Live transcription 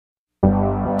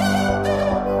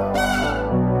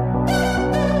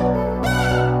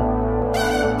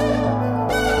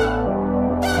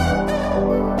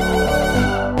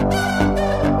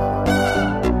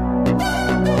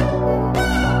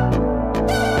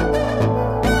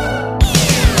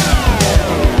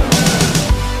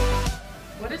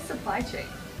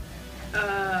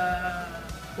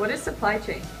supply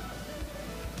chain?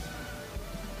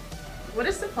 What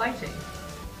is supply chain?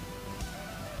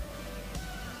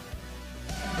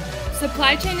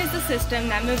 Supply chain is the system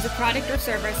that moves a product or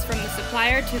service from the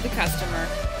supplier to the customer.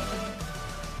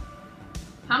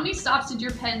 How many stops did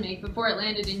your pen make before it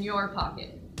landed in your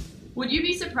pocket? Would you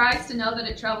be surprised to know that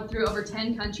it traveled through over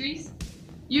 10 countries?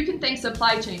 You can thank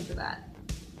supply chain for that.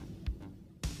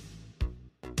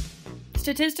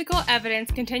 Statistical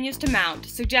evidence continues to mount,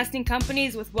 suggesting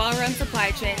companies with well-run supply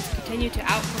chains continue to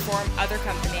outperform other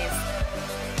companies.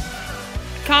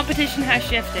 Competition has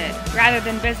shifted. Rather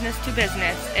than business to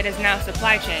business, it is now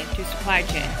supply chain to supply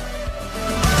chain.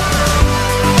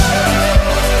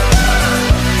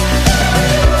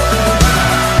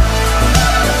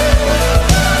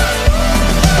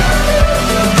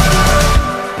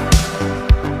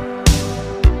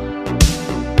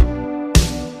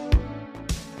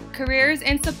 Careers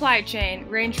in supply chain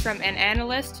range from an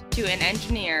analyst to an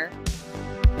engineer,